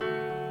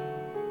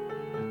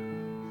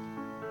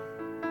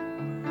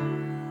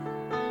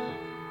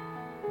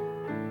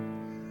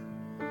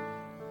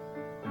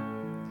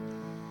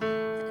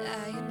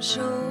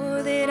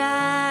sure that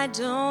I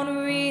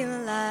don't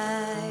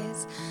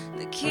realize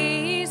the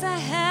keys I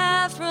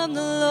have from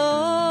the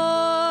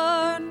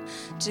Lord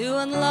to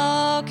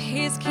unlock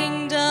His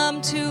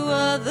kingdom to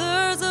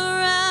others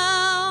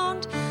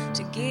around,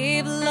 to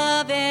give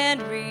love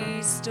and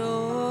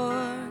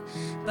restore.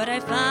 But I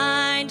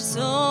find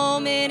so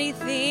many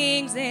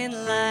things in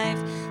life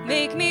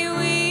make me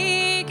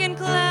weak and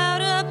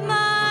cloud up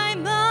my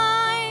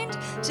mind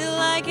till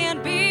I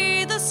can't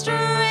be the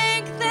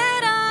strength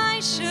that I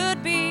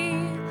should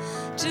be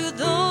to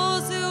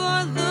those who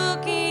are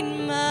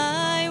looking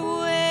my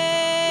way.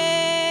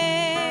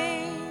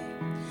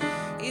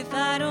 If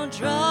I don't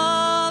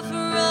draw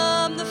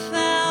from the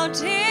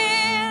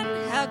fountain,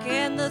 how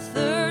can the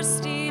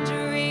thirsty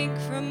drink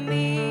from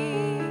me?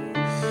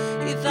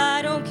 If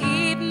I don't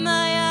keep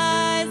my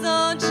eyes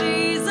on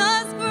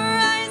Jesus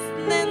Christ,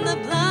 then the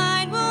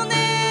blind will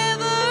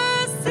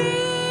never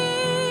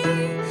see.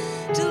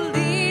 To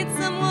lead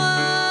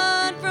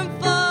someone from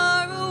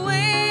far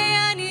away,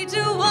 I need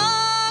to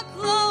walk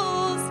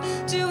close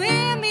to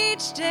Him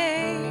each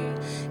day.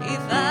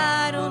 If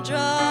I don't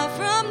draw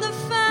from the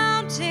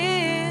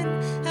fountain,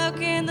 how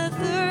can the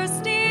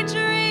thirsty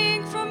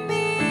drink from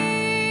me?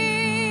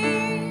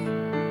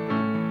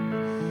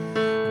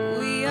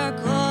 We are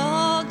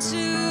called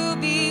to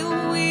be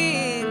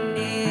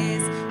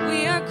witness.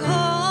 We are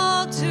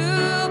called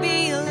to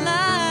be a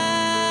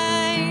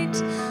light,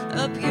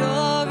 a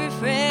pure,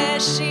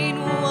 refreshing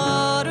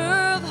water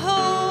of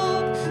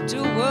hope to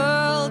a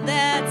world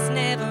that's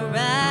never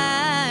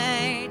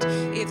right.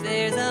 If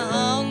there's a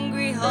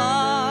hungry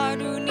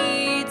heart who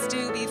needs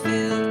to be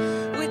filled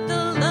with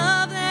the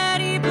love that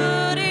He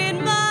put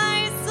in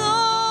my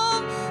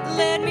soul,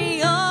 let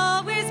me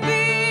always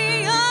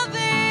be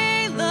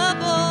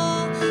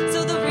available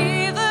so the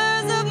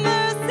rivers of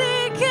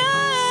mercy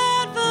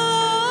can flow.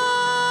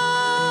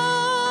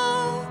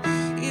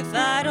 If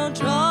I don't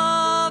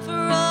draw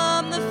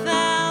from the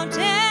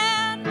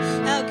fountain,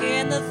 how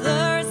can the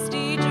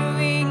thirsty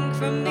drink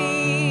from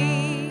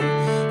me?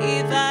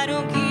 If I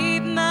don't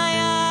keep my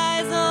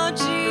eyes on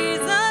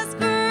Jesus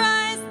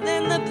Christ,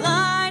 then the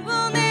blind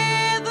will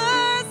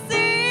never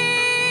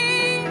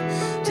see.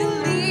 To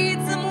lead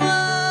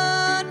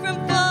someone from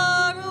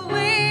far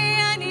away,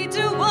 I need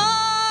to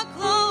walk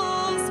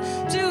close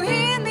to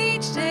Him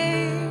each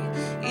day.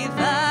 If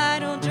I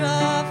don't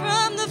draw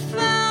from the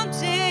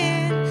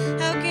fountain,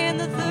 how can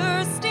the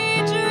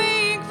thirsty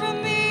drink from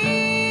me?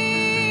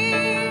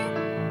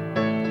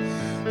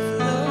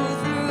 Flow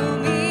through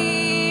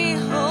me,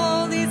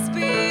 Holy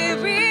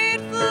Spirit,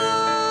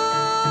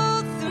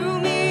 flow through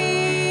me.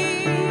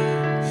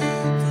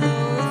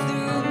 Flow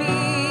through me,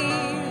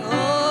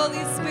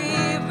 Holy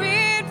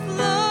Spirit,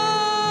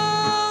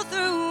 flow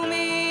through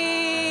me.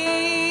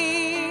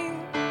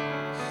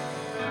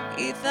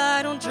 If I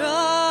don't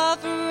draw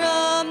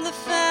from the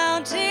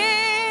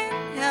fountain,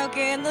 how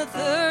can the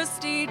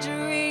thirsty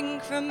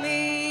drink from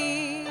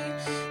me?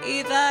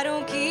 If I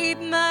don't keep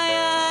my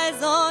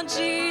eyes on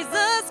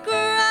Jesus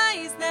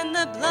Christ, then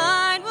the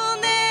blind will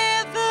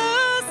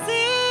never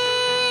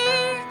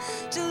see.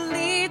 To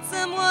lead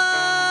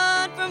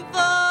someone from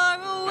far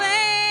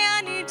away,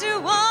 I need to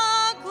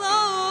walk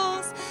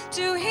close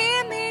to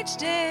Him each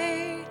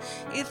day.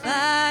 If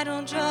I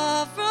don't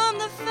draw from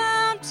the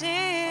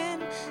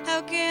fountain,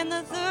 how can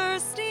the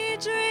thirsty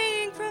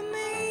drink from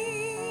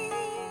me?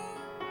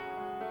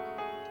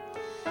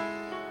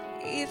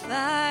 If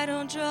I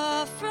don't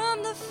draw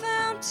from the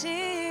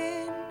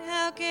fountain,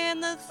 how can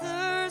the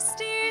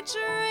thirsty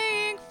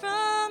drink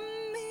from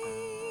me?